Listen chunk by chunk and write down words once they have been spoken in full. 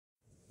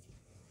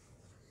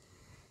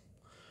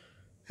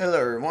Hello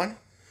everyone,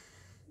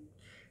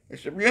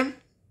 it's Brian.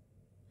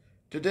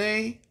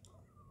 Today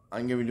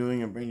I'm gonna be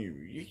doing a brand new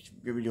reaction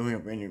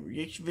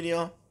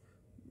video,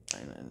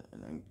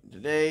 and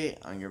today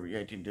I'm gonna be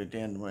reacting to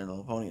Dan the My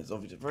Little Pony. It's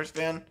Sophie's the first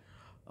fan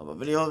of a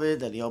video of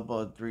it that he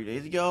uploaded 3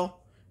 days ago,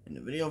 and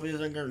the video of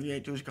it I'm gonna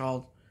react to is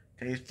called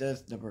Taste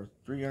Test number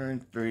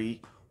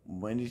 303,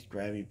 Wendy's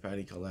Krabby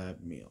Patty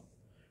Collab Meal.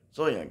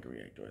 So yeah, I'm gonna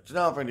react to it. So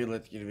now, Wendy,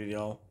 let's get the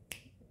video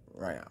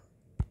right now.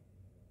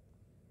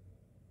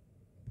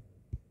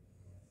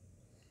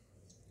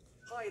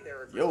 Hi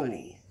there,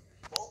 everybody.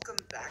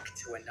 Welcome back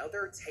to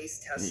another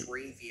taste test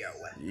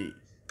review.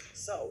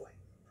 So,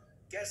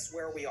 guess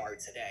where we are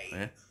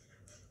today?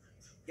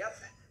 Yep,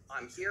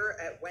 I'm here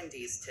at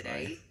Wendy's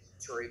today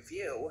to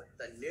review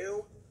the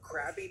new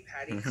Krabby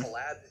Patty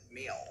Collab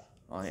meal.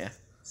 Oh yeah.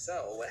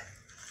 So,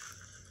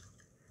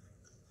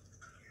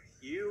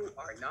 you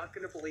are not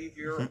going to believe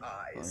your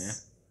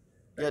eyes.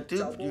 You got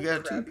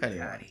two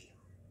patty.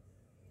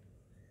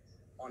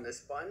 On this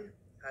bun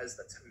has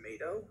the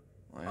tomato,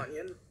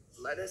 onion,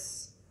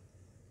 lettuce,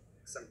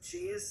 some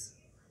cheese,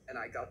 and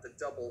I got the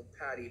double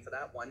patty for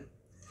that one,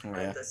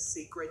 and the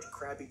secret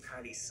Krabby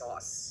Patty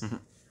sauce.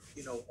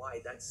 You know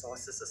why that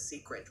sauce is a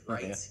secret,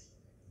 right?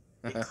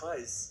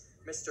 Because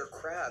Mr.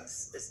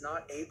 Krabs is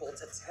not able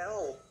to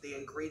tell the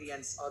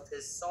ingredients of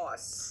his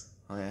sauce.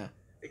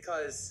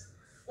 Because,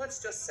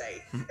 let's just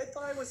say, if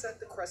I was at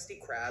the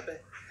Krusty Krab,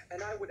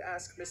 and I would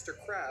ask Mr.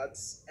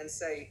 Krabs and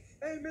say,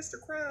 "Hey, Mr.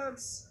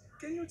 Krabs,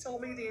 can you tell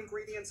me the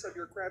ingredients of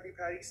your Krabby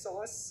Patty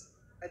sauce?"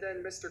 And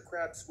then Mr.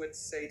 Krabs would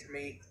say to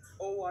me,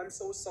 "Oh, I'm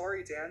so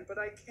sorry, Dan, but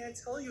I can't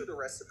tell you the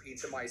recipe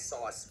to my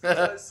sauce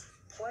because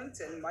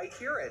Plankton might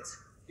hear it.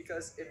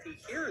 Because if he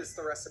hears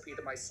the recipe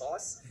to my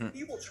sauce,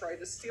 he will try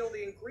to steal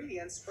the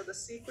ingredients for the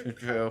secret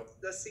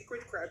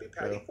Krabby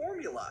Patty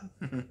formula."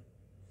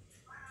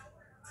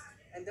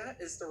 And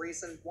that is the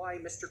reason why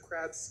Mr.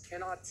 Krabs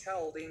cannot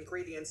tell the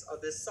ingredients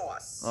of his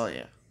sauce. Oh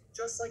yeah.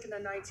 Just like in the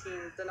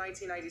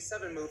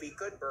 1997 movie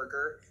Good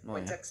Burger,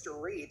 when Dexter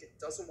Reed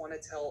doesn't want to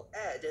tell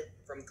Ed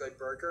from Good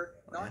Burger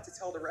not to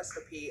tell the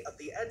recipe of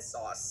the Ed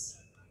sauce,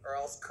 or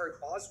else Kurt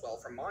Boswell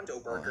from Mondo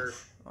Burger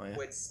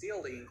would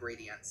steal the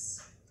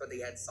ingredients for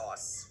the Ed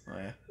sauce,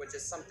 which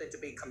is something to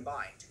be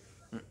combined.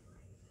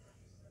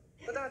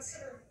 But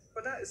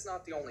that is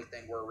not the only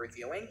thing we're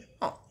reviewing.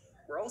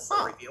 We're also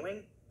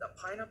reviewing the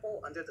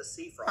Pineapple Under the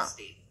Sea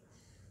Frosty.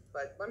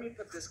 But let me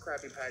put this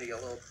Krabby Patty a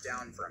little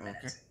down for a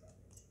minute.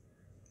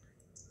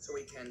 So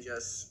we can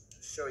just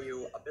show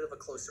you a bit of a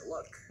closer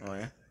look.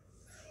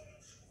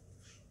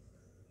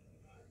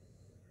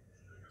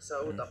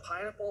 So the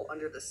Pineapple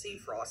Under the Sea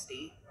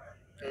Frosty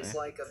is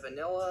like a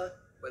vanilla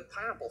with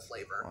pineapple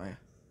flavor.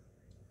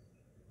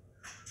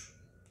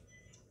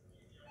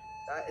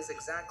 That is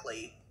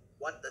exactly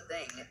what the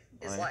thing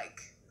is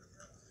like.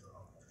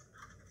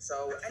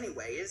 So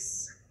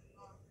anyways,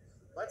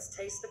 let's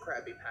taste the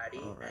Krabby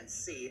Patty and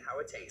see how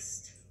it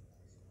tastes.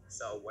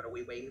 So what are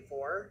we waiting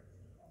for?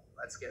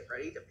 Let's get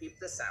ready to peep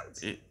this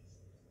out.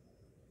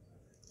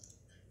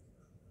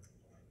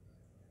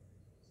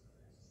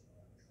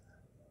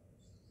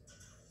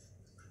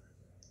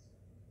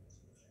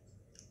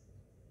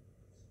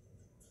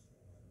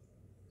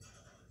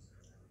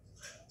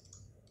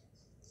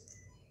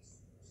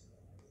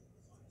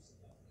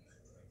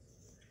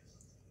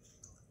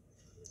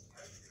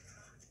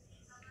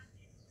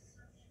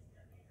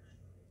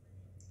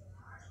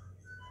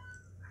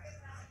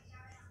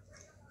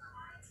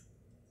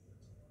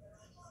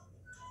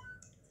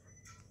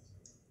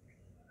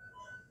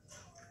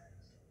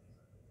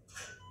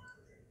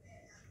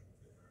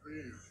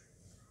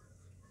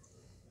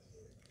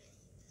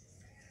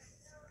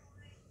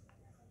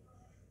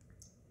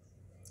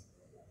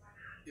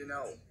 You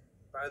know,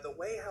 by the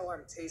way how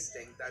I'm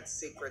tasting that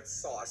secret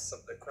sauce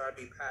of the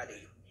Krabby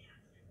Patty,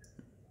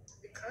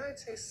 it kind of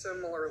tastes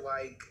similar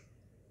like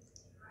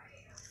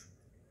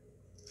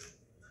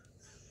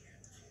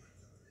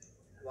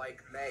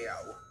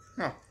mayo.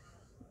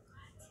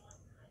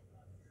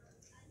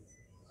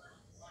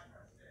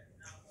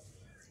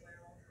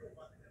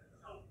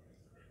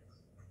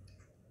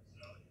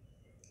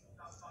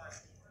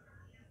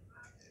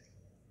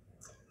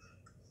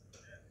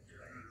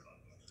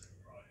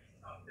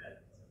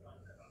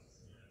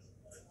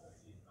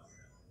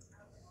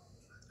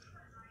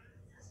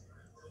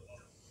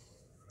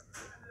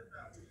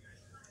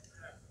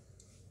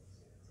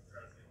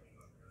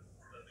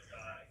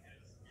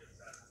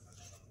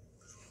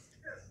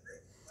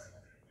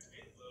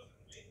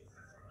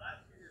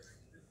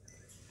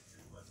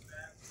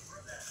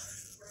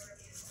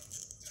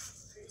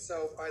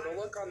 So, by the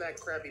look on that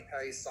Krabby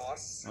Patty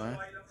sauce,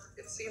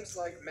 it seems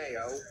like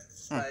mayo,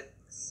 but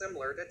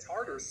similar to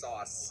tartar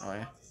sauce.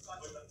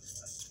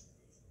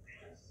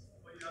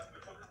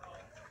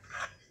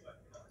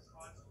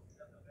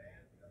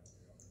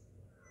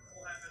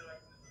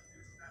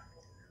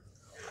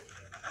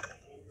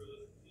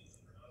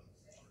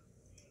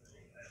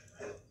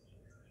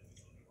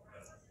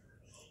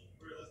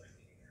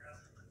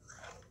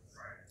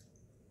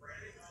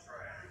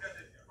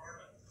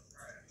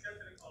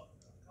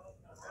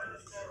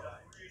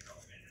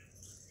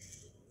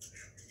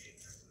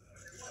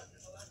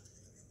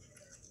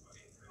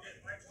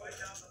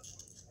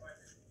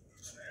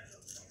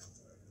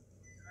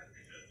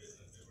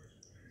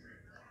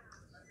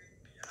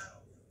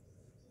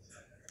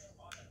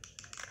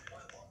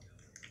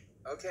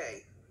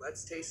 Okay,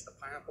 let's taste the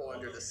pineapple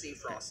under the sea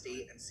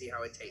frosty and see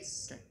how it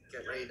tastes. Okay.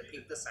 Get ready to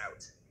peep this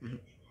out. Mm-hmm.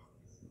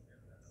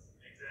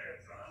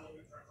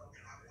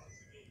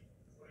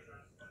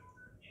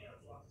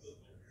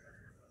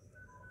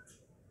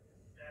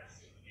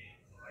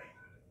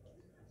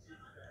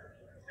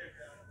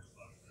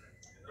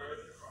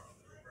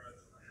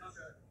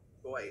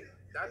 Boy,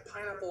 that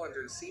pineapple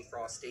under the sea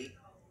frosty,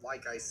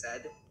 like I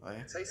said, Oh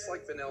yeah. tastes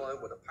like vanilla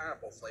with a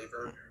pineapple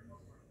flavor,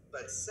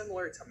 but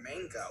similar to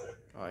mango.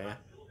 Oh yeah.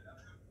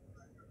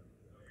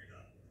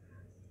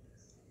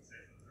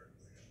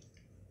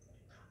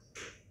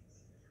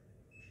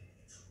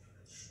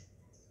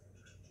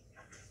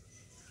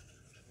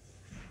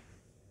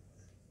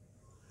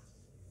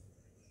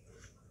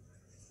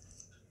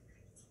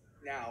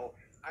 Now,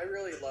 I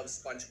really love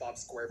SpongeBob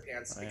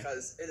SquarePants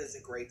because it is a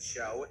great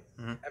show.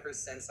 Ever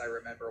since I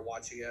remember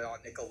watching it on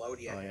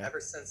Nickelodeon, ever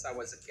since I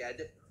was a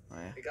kid.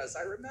 Because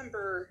I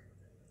remember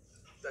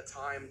the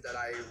time that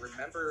I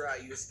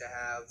used to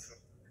have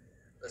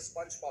the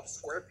SpongeBob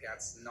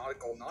SquarePants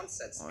Nautical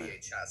Nonsense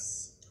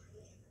VHS.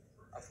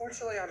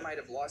 Unfortunately, I might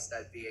have lost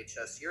that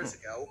VHS years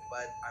ago,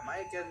 but I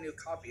might get a new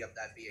copy of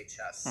that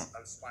VHS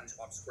of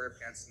SpongeBob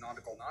SquarePants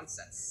Nautical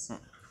Nonsense.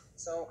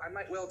 So I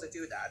might will to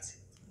do that.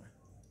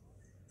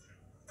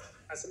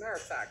 As a matter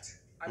of fact,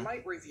 I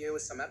might review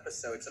some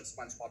episodes of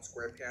SpongeBob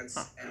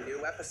SquarePants and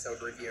new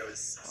episode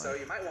reviews, so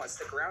you might want to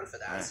stick around for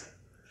that.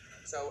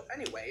 So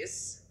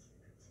anyways,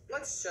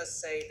 let's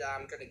just say that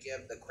I'm going to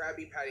give the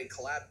Krabby Patty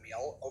collab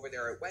meal over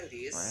there at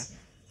Wendy's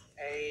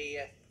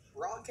a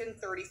rockin'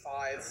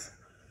 35.9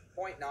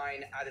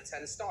 out of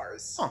 10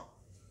 stars.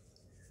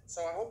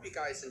 So I hope you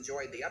guys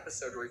enjoyed the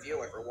episode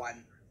review,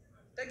 everyone.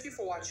 Thank you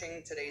for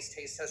watching today's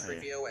taste test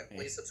review, and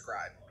please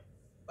subscribe.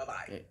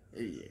 Bye-bye.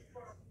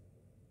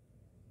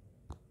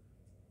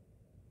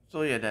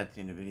 So yeah, that's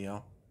the end of the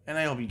video. And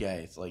I hope you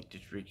guys like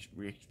this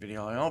reaction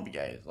video. I hope you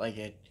guys like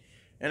it.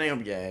 And I hope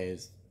you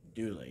guys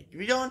do like.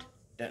 If you don't,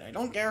 then I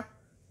don't care.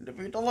 And if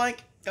you don't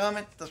like,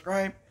 comment,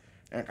 subscribe,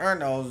 and turn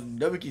those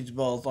notification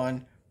bells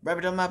on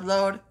every time I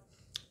upload.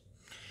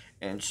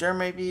 And share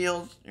my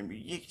videos and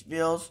reaction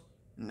videos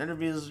and other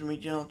videos in my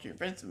channel to your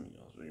friends and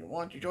videos. So you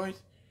want your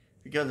choice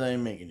because I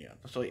am making it.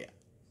 So yeah.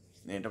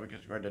 And don't forget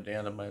to subscribe to the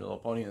end of My Little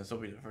Pony, and so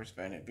be the first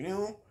fan if you're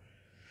new.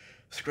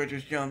 Subscribe to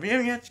this channel if you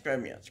haven't yet.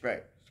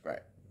 Subscribe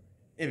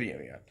if you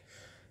haven't yet.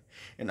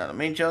 And on the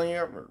main channel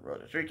here, we're Road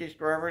to 3K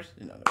subscribers.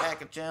 And on the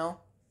backup channel,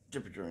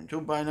 Jupiter and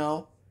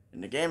 2.0.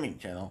 And the gaming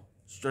channel,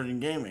 Starting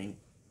Gaming,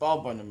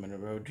 followed by the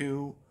road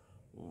to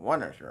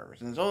 100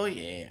 subscribers. And so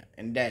yeah,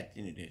 and that's the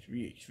end of this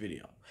reaction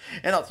video.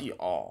 And I'll see you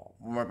all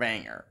for more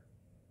banger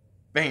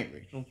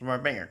reactions, for more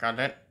banger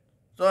content.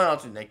 So I'll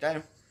see you next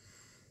time.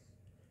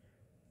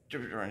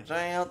 Jupiter and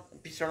signing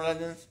out. Peace out,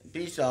 legends.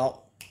 Peace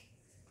out,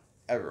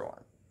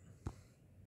 everyone.